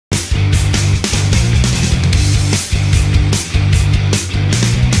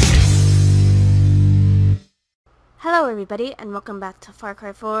everybody, and welcome back to Far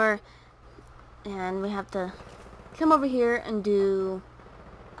Cry 4. And we have to come over here and do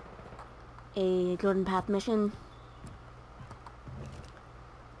a Golden Path mission.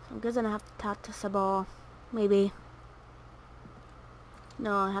 So I'm gonna have to talk to Sabal, maybe.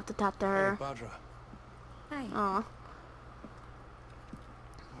 No, I have to talk to her. Hey, Badra. Hi. Aw. Or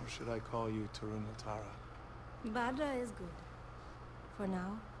should I call you Tarun Natara? Badra is good. For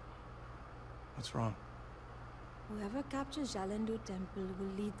now. What's wrong? Whoever captures Jalandur Temple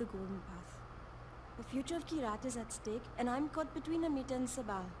will lead the Golden Path. The future of Kirat is at stake, and I'm caught between Amita and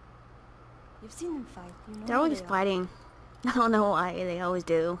Sabal. You've seen them fight, you know. They're always fighting. I don't know why, they always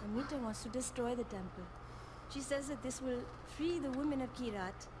do. Amita wants to destroy the temple. She says that this will free the women of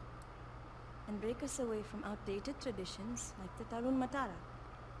Kirat and break us away from outdated traditions like the Tarun Matara.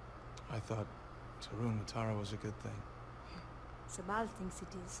 I thought Tarun Natara was a good thing. Sabal thinks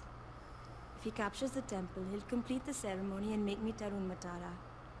it is. If he captures the temple, he'll complete the ceremony and make me Tarun Matara.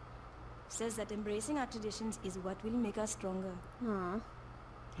 Says that embracing our traditions is what will make us stronger. Aw.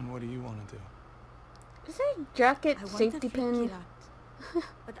 And what do you want to do? Is her jacket I want safety to free pin? Kirat.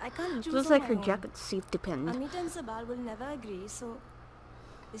 But I can't choose Looks on like my her own. jacket's safety pin. Amita and Sabal will never agree, so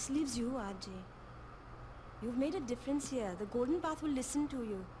this leaves you, RJ. You've made a difference here. The Golden Path will listen to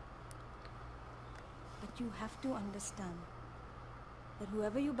you. But you have to understand that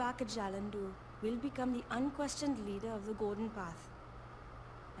whoever you back at Jalandur will become the unquestioned leader of the Golden Path.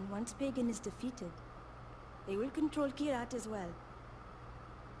 And once Pagan is defeated, they will control Kirat as well.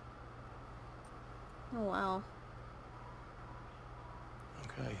 Oh wow.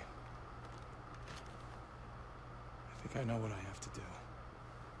 Okay. I think I know what I have to do.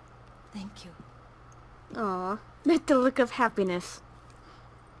 Thank you. Aw. That's the look of happiness.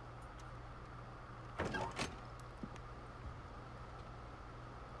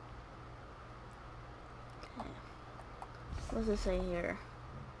 What does it say here?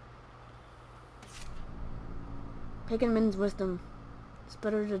 Pagan men's wisdom. It's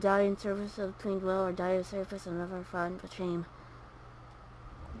better to die in service of the clean will or die in service and never find with shame.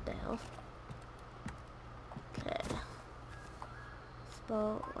 What the hell? Okay.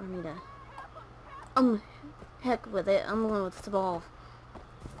 Spell or Nita. Heck with it. I'm going with Sabal.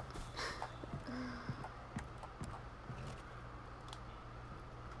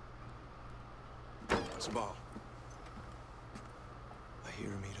 Sabal. I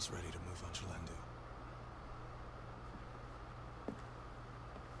hear Amita's ready to move on Jalandur.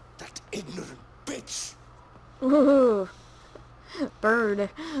 That ignorant bitch! Ooh. Bird.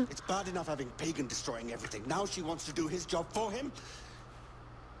 It's bad enough having Pagan destroying everything. Now she wants to do his job for him?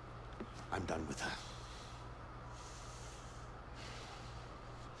 I'm done with her.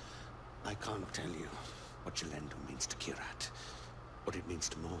 I can't tell you what Jalandur means to Kirat. What it means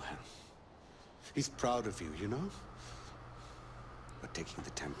to Mohan. He's proud of you, you know? But taking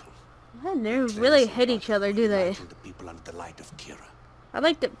the temple. Man, they really hate each other, do they? The people under the light of Kira. I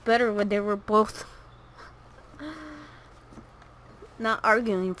liked it better when they were both not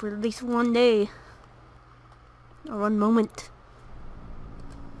arguing for at least one day or one moment.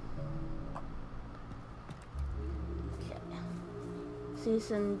 Okay. Cease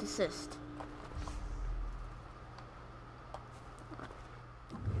and desist.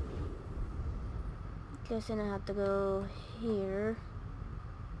 Guessing I have to go here.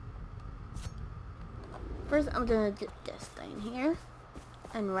 First, I'm gonna do this thing here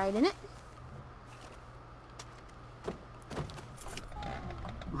and write in it.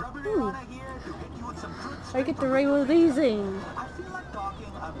 I get to write with these things.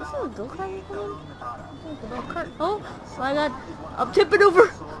 This is a go-kart. Go-kart. Oh my god! I'm tipping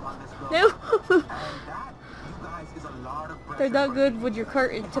over. No. They're not good when your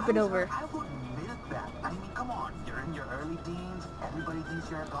cart is tipping over. I mean, come on, you're in your early teens, everybody thinks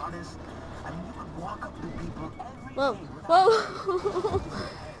you're a goddess. I mean, you could walk up to people every Whoa, day whoa!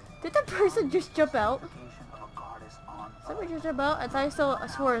 Did the person just jump out? Somebody just jump out? I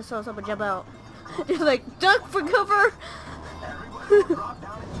swore I saw someone jump out. Just like, duck for cover!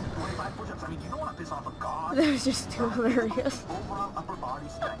 That was just too hilarious.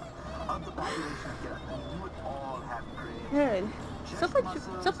 Good.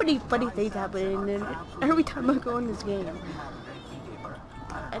 So many funny things happening and every time I go in this game.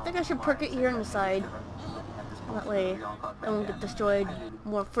 I think I should park it here on the side. That way I won't get destroyed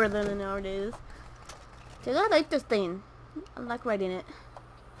more further than nowadays. Cause I like this thing. I like riding it.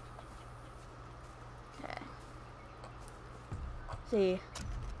 Okay. See.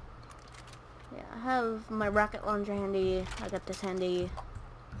 Yeah, I have my rocket launcher handy. I got this handy.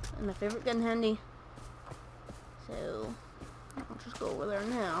 And my favorite gun handy. So I'll just go over there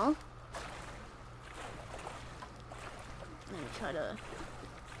now. Let me try to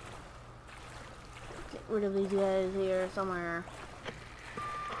get rid of these guys here somewhere.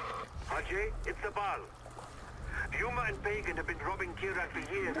 Ajay, it's the Bal. Yuma and Pagan have been robbing Kirat for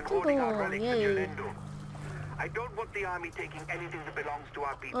years and hoarding our relics in Jalendo. I don't want the army taking anything that belongs to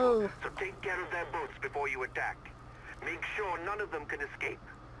our people, so take care of their boats before you attack. Make sure none of them can escape.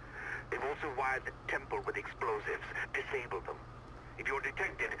 They've also wired the temple with explosives. Disable them. If you're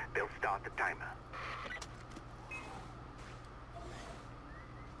detected, they'll start the timer.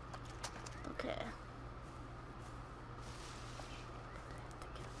 Okay.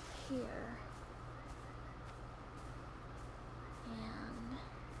 Here. And...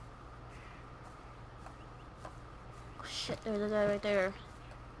 oh shit, there's a guy right there.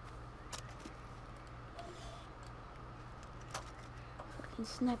 Fucking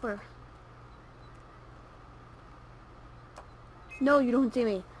sniper. No, you don't see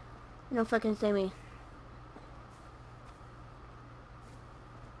me. You don't fucking see me. Is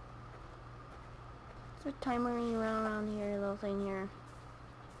there a timer around here, little thing here?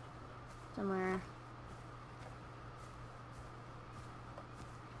 Somewhere.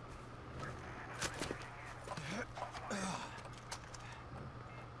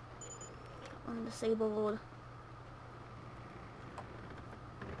 I'm disabled.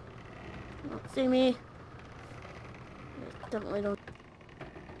 Don't see me. Definitely don't.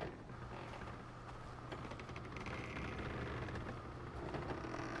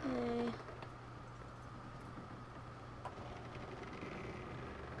 Okay.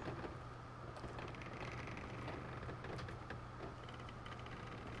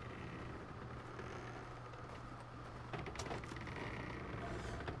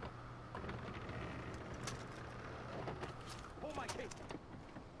 Hold my case.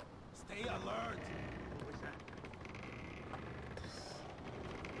 Stay alert.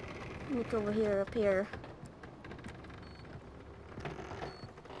 Look over here, up here.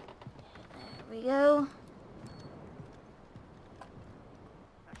 There we go.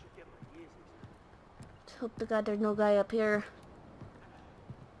 Let's hope to God there's no guy up here.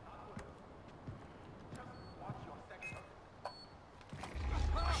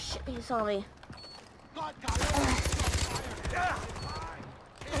 Oh, shit, he saw me. I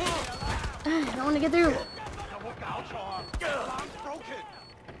don't want to get through.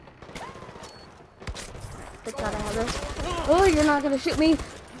 Thank God I have this. Oh, you're not gonna shoot me.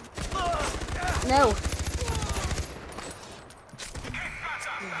 No.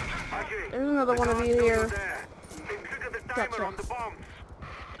 There's another one of you here. Gotcha.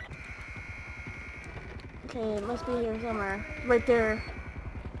 Okay, it must be here somewhere. Right there.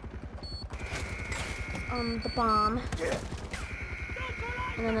 On the bomb.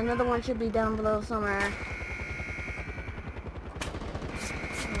 And then another one should be down below somewhere.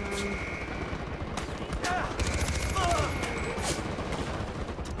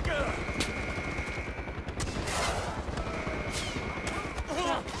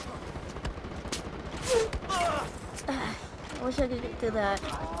 I wish I could do that.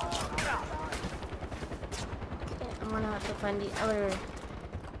 Okay, I'm gonna have to find the other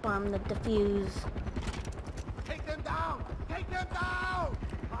bomb to defuse. Take them down! Take them down!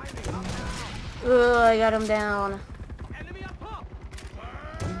 Ugh, I got him down. Enemy up top!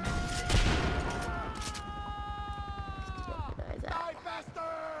 Die faster!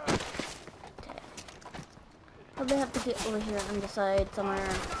 Okay. Probably have to get over here on the side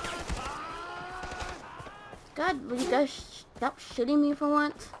somewhere. God, will you guys stop shooting me for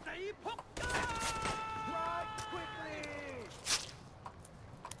once?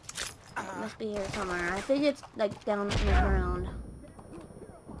 It must be here somewhere. I think it's like down in the ground.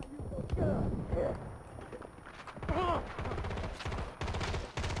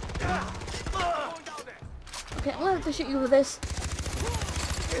 Okay, I'm gonna have to shoot you with this.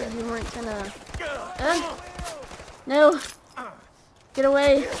 Because you weren't gonna... No! Get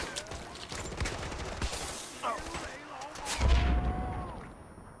away!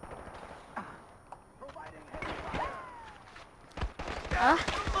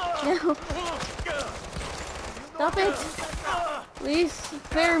 No! Stop it! Please,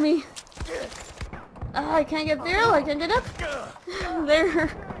 spare me! I can't get through! I can't get up!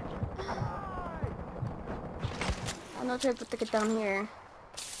 There! I'm not sure if to get down here.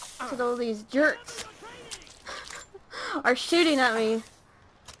 Because all these jerks are shooting at me.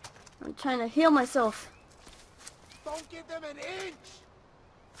 I'm trying to heal myself. Don't give them an inch!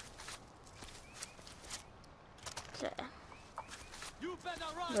 Okay.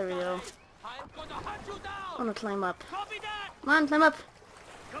 There we go. I'm gonna climb up. Come on, climb up.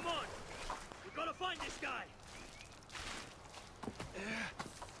 Come on! We gotta find this guy!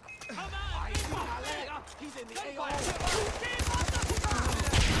 Come on! He's in the AO.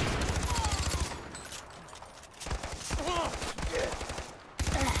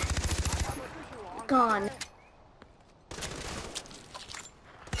 Gone.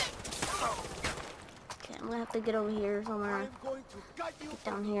 Okay, I'm gonna have to get over here somewhere. I'm going to gut you Get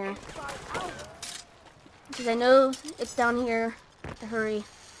down here. inside out. Because I know it's down here. I have to hurry.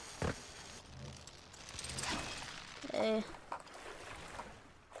 Okay.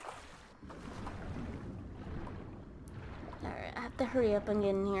 Alright, I have to hurry up and get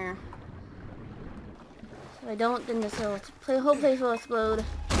in here. If I don't, then this whole place will explode.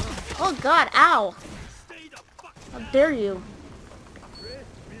 Oh god, ow! How dare you?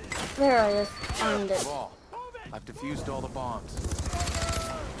 There I just found it. Ball. I've defused all the bombs.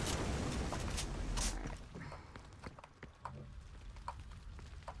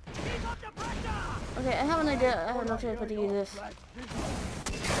 Okay, I have an idea. I have no choice but to use this.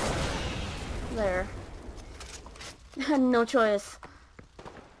 There. I had no choice.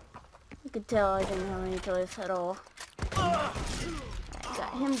 You could tell I didn't have any choice at all.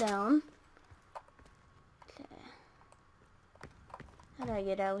 Got him down. Okay. How do I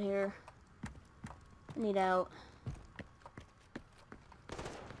get out here? I need out.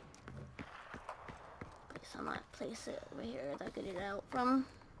 I might place it over here that I could get out from.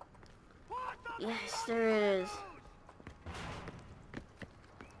 Yes, there is.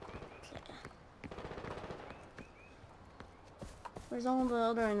 Okay. Where's all the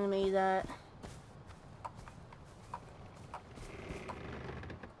other enemies at?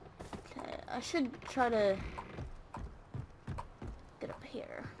 Okay, I should try to get up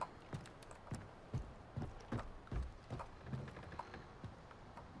here.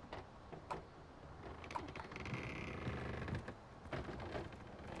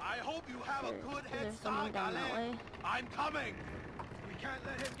 I hope you have a good head There's someone start, down that way. Galen. I'm coming. We can't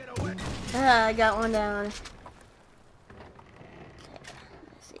let him get away. Ah, I got one down. Okay,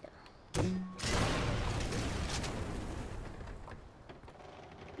 let's see.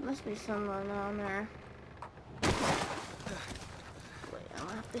 Must be someone down there. Wait, I'm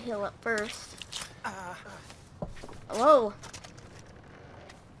gonna have to heal up first. Whoa!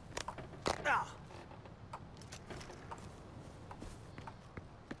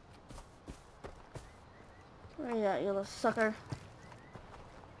 Where you at, you little sucker?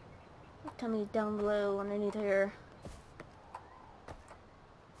 Tell me down below underneath here.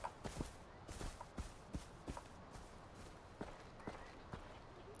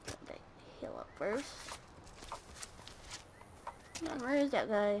 Gotta heal up first. Man, where is that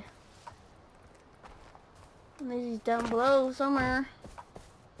guy? Maybe he's down below somewhere.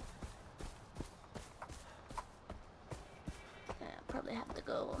 Yeah, I'll probably have to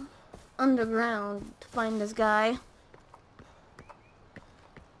go underground to find this guy.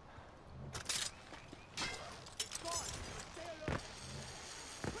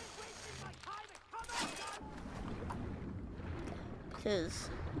 Because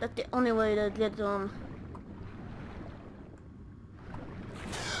that's the only way to get to him.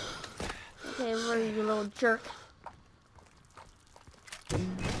 Okay, where are you, little jerk?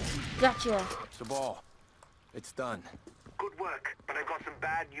 Gotcha. Sabal, it's done. Good work, but I've got some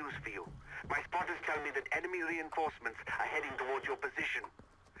bad news for you. My spotters tell me that enemy reinforcements are heading towards your position.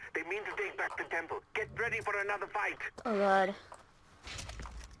 They mean to take back the temple. Get ready for another fight. Oh god.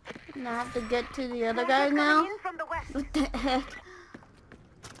 Now I have to get to the other guys now? From the west. What the heck?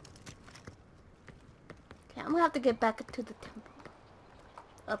 Okay, I'm gonna have to get back to the temple.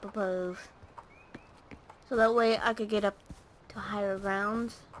 Up above. So that way I could get up to higher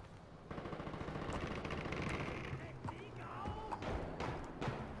grounds.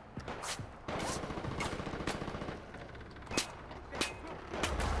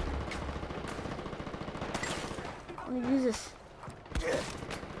 I'm gonna use this.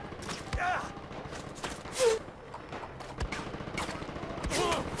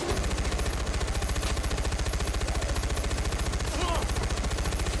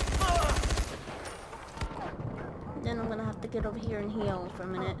 Then I'm gonna have to get over here and heal for a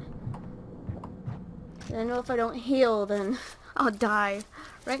minute. And I know if I don't heal, then I'll die.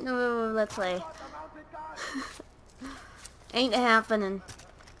 Right in the middle of Let's Play. Ain't happening.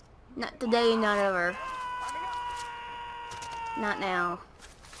 Not today, not ever. Not now.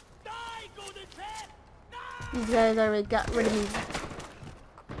 These guys already got rid of me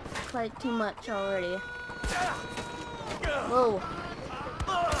quite too much already. Whoa.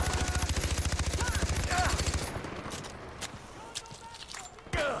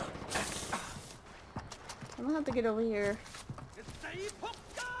 I'm gonna have to get over here.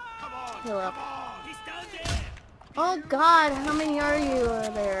 Heal up. Oh god, how many are you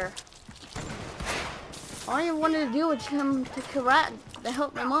there? All I wanted to do was come to Karat to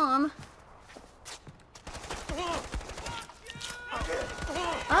help my mom.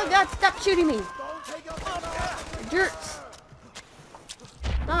 Oh god, stop shooting me! Jerks!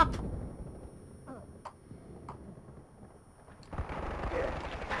 Stop!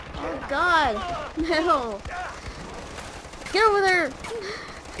 Oh god! No! Get over there!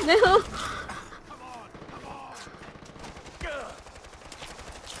 No!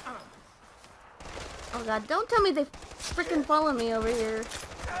 Oh god, don't tell me they freaking follow me over here.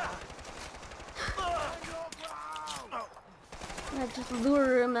 I just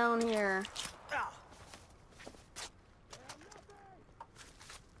lure him down here.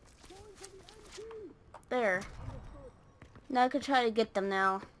 There. Now I could try to get them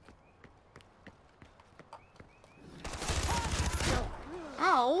now.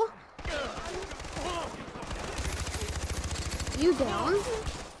 Ow! You down.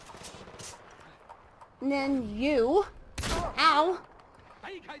 And then you. Ow!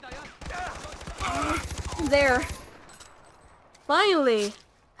 There. Finally!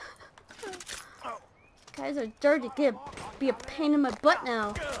 Guys are starting to be a pain in my butt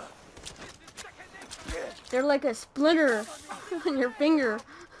now. They're like a splinter on your finger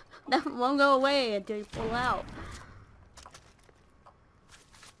that won't go away until you pull out.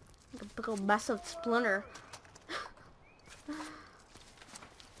 Like a big old massive splinter.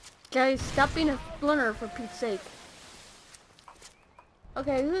 Guys, stop being a splinter for Pete's sake.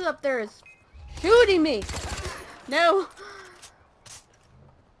 Okay, who's up there is shooting me? No!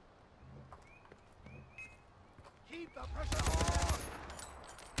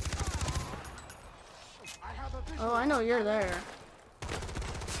 Oh, I know you're there.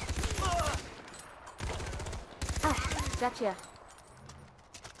 Ah, gotcha.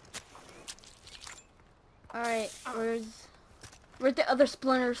 Alright, where's the other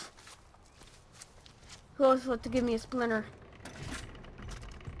splinters? Who else wants to give me a splinter?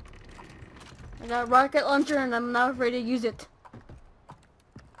 I got a rocket launcher and I'm not afraid to use it.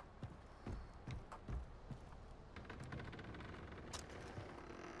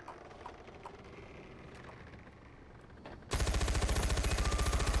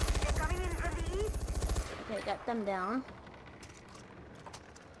 Okay, got them down.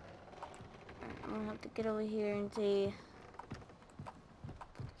 I'm gonna have to get over here and see.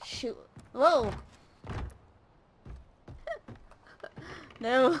 Shoot. Whoa!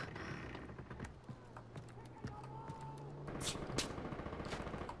 No.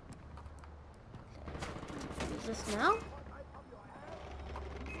 Use this now?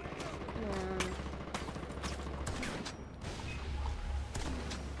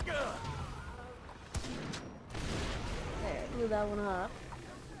 There, blew that one up.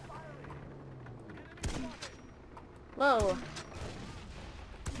 Whoa.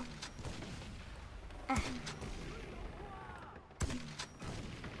 Ah.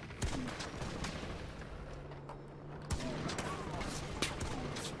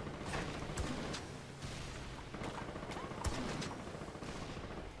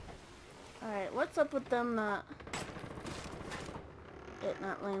 Alright, what's up with them not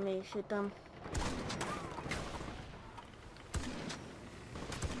letting me shoot them?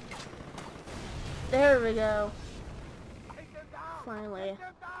 There we go. Finally.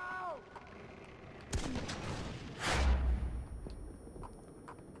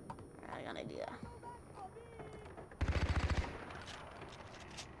 I got an idea.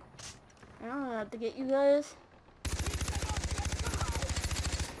 I don't know how to get you guys.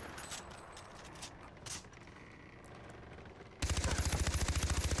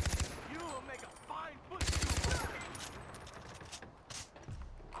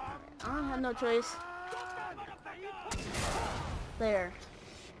 I don't have no choice. There.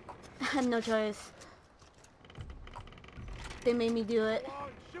 I had no choice. They made me do it.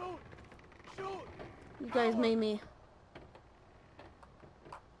 You guys made me.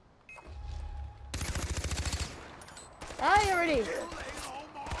 Die already!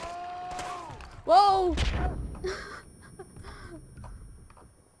 Whoa!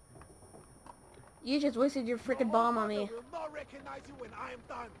 You just wasted your freaking bomb on me.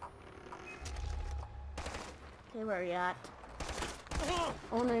 Okay, where are you at?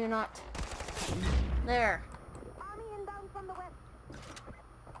 Oh no, you're not. There. Army inbound from the west.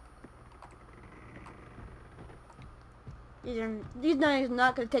 These guys are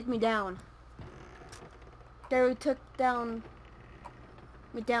not gonna take me down. They already took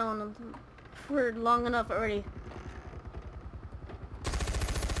me down for long enough already.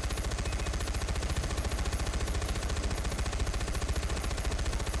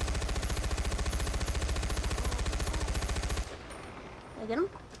 Did I get him?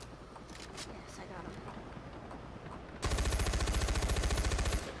 Yes, I got him.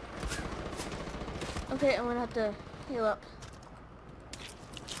 Okay, I'm gonna have to heal up.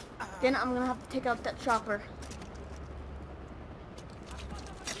 Then I'm gonna have to take out that chopper.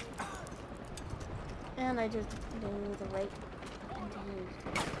 And I just didn't use the right thing to use.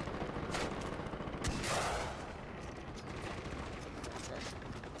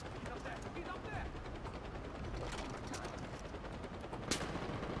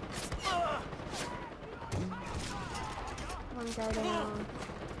 One guy down.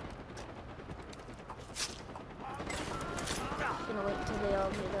 Just gonna wait until they all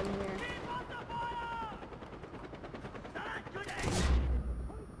get done here.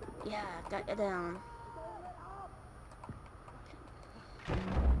 Yeah, got it down.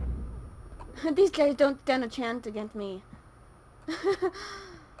 These guys don't stand a chance against me. This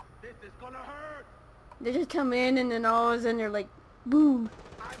is gonna hurt. They just come in and then all of a sudden they're like, boom.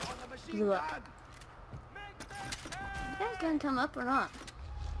 I'm on the machine Blew up. gun. You guys gonna come up or not?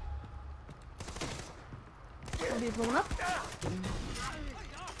 Are you pulling up?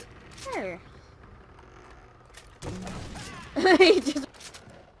 There. He just...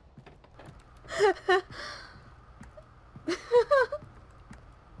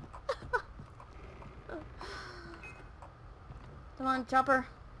 Come on, chopper.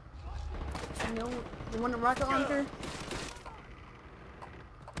 No, you want a rocket launcher?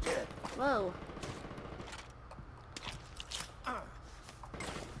 Whoa.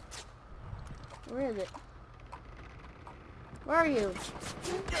 Where is it? Where are you?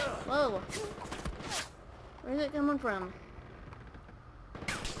 Whoa. Where's it coming from?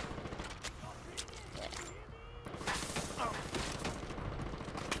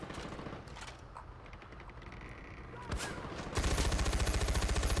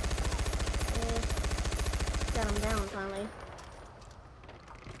 Got him down finally.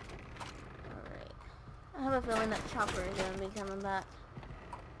 Alright. I have a feeling that chopper is gonna be coming back.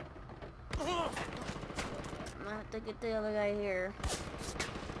 I'm gonna have to get the other guy here.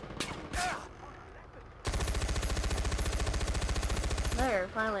 There,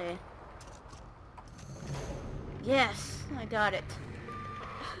 finally. Yes, I got it.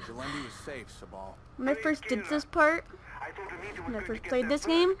 Jalendi is safe, Sabal. When I first did this part, when I first played this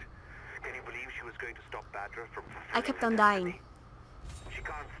game, Can you believe she was going to stop Badra from I kept on dying. She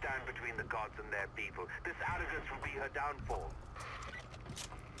can't stand between the gods and their people. This arrogance will be her downfall.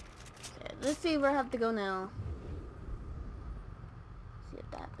 Okay, let's see where I have to go now. See if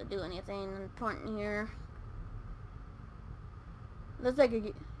I have to do anything important here. Looks like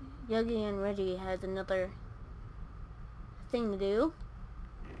Yogi and Reggie has another thing to do.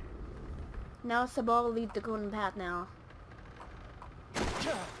 Now Sabal will lead the golden path now.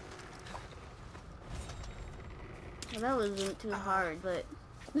 Well, that wasn't too hard, but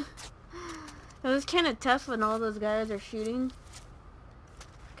it was kind of tough when all those guys are shooting.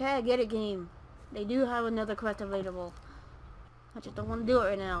 Okay, I get it, game. They do have another quest available. I just don't want to do it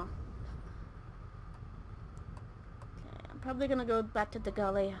right now. Okay, I'm probably gonna go back to the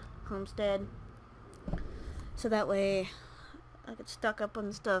Galley homestead, so that way I get stock up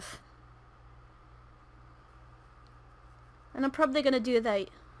on stuff. And I'm probably gonna do that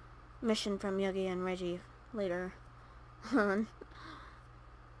mission from Yogi and Reggie later on.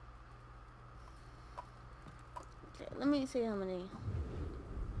 Okay, let me see how many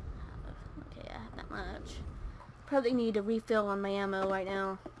I have. Okay, I have that much. Probably need a refill on my ammo right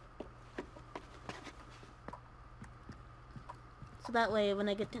now. So that way when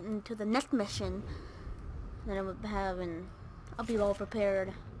I get into the next mission, then I will have and I'll be well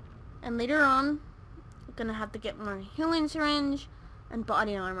prepared. And later on, I'm gonna have to get more healing syringe and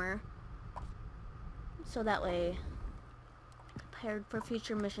body armor. So that way, prepared for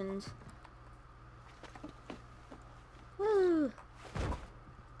future missions. Woo!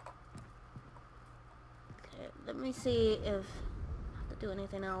 Okay, let me see if I have to do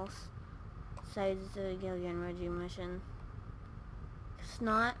anything else besides the Yogi and Reggie mission. If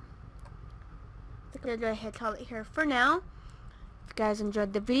not, I'm gonna go ahead and call it here for now. If you guys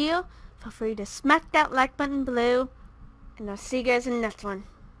enjoyed the video, feel free to smack that like button below, and I'll see you guys in the next one.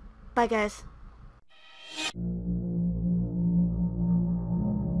 Bye, guys.